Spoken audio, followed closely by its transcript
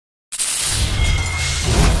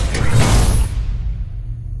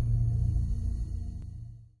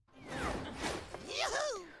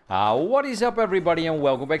What is up, everybody, and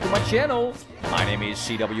welcome back to my channel. My name is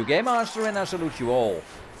ZWGamemaster and I salute you all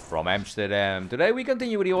from Amsterdam. Today we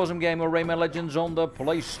continue with the awesome game of Rayman Legends on the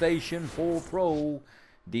PlayStation 4 Pro.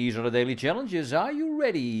 These are the daily challenges. Are you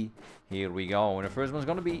ready? Here we go. And the first one's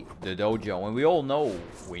gonna be the dojo, and we all know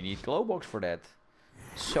we need glow box for that.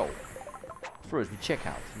 So, first we check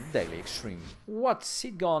out the daily extreme. What's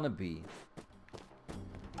it gonna be?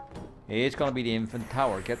 It's gonna be the infant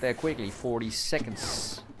tower. Get there quickly. 40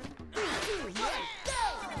 seconds.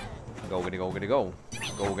 Go, get it, go, get it, go.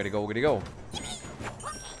 Go, get it, go, get it, go.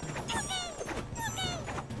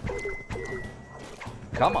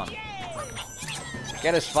 Come on.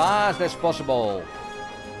 Get as fast as possible.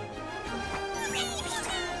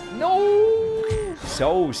 No!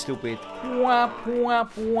 So stupid. Wap,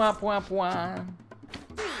 wap, wap, wap, wap.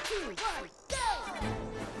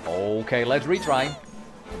 Okay, let's retry.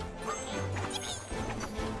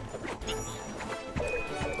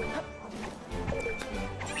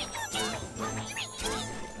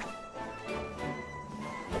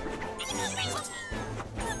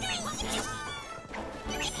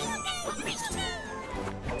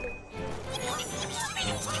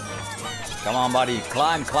 Come on, buddy.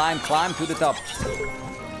 Climb, climb, climb to the top.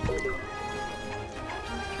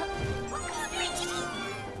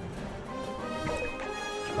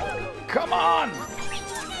 Come on!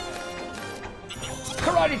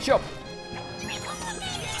 Karate chop!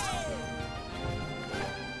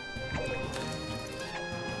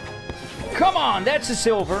 Come on, that's a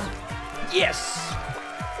silver. Yes!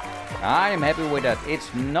 I am happy with that.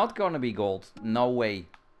 It's not gonna be gold. No way.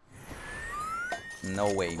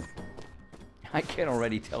 No way. I can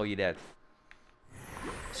already tell you that.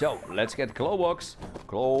 So, let's get glow box.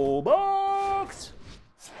 Glow box!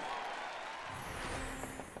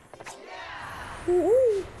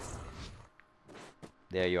 Woohoo!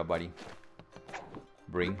 There you are, buddy.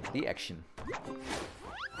 Bring the action.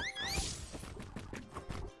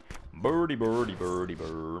 Birdie, birdie, birdie,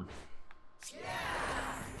 bird.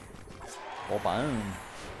 Hoppa.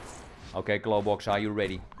 Okay, glow box, are you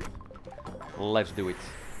ready? Let's do it.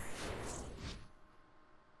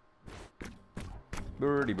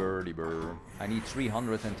 Birdie, birdie, bird. I need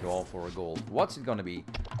 312 for a gold. What's it gonna be?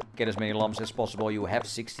 Get as many lumps as possible. You have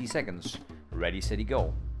 60 seconds. Ready, steady,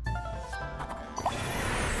 go.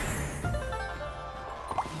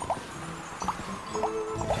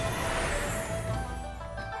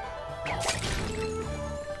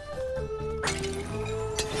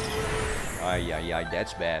 Ay, ay, ay,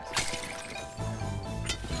 that's bad.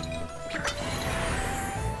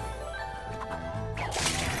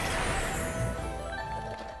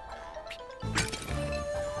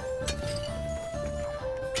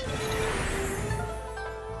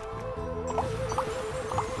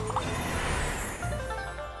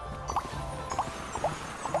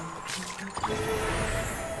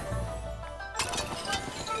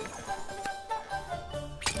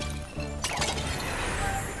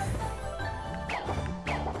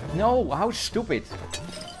 No, how stupid.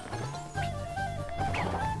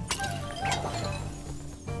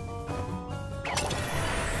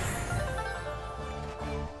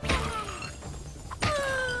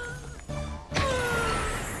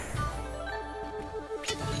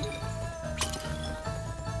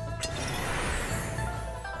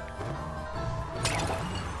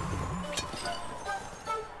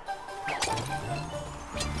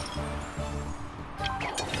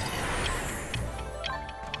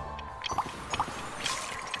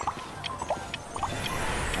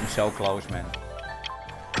 So close, man.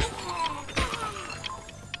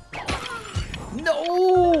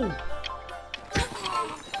 No!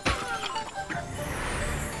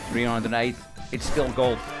 308. It's still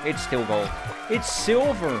gold. It's still gold. It's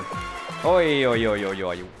silver. Oi, oi, oi, oi,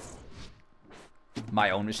 oi. My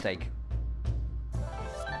own mistake.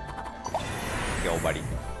 Go, buddy.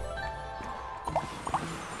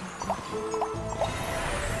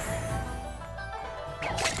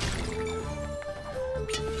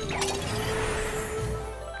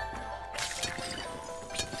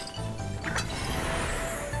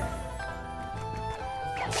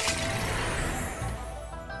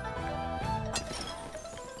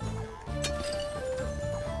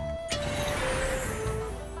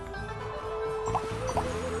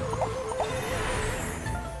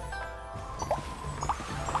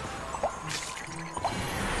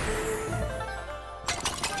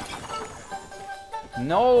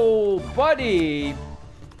 No, buddy!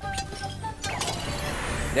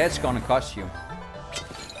 That's gonna cost you.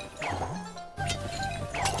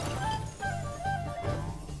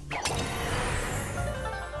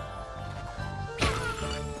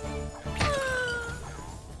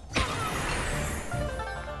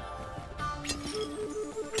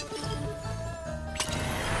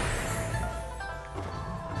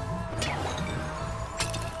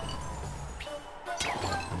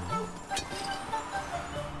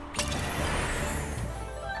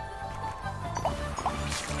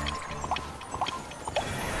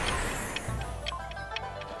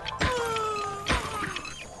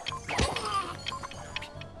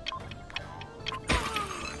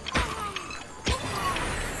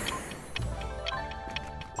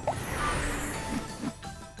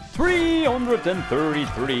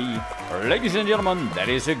 333. Ladies and gentlemen, that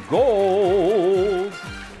is a gold.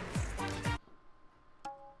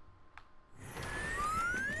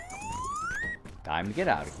 Time to get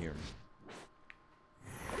out of here.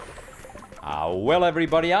 Well,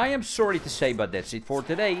 everybody, I am sorry to say, but that's it for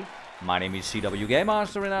today. My name is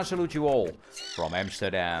ZWGamemaster, and I salute you all from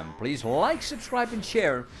Amsterdam. Please like, subscribe, and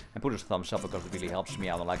share, and put a thumbs up because it really helps me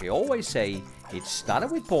out. And like I always say, it started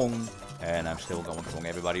with Pong, and I'm still going Pong.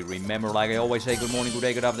 Everybody, remember, like I always say, good morning, good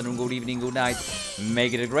day, good afternoon, good evening, good night.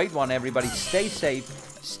 Make it a great one, everybody. Stay safe,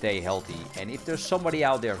 stay healthy, and if there's somebody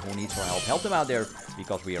out there who needs our help them out there,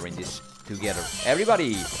 because we are in this together.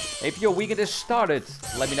 Everybody, if your weekend is started,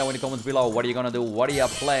 let me know in the comments below. What are you gonna do? What are your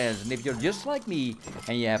plans? And if you're just like me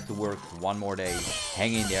and you have to work one more day,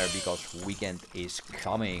 hang in there because weekend is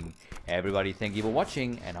coming. Everybody, thank you for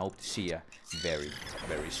watching and hope to see you very,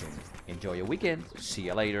 very soon. Enjoy your weekend. See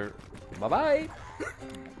you later. Bye bye.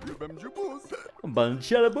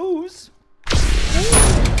 Bunch of booze.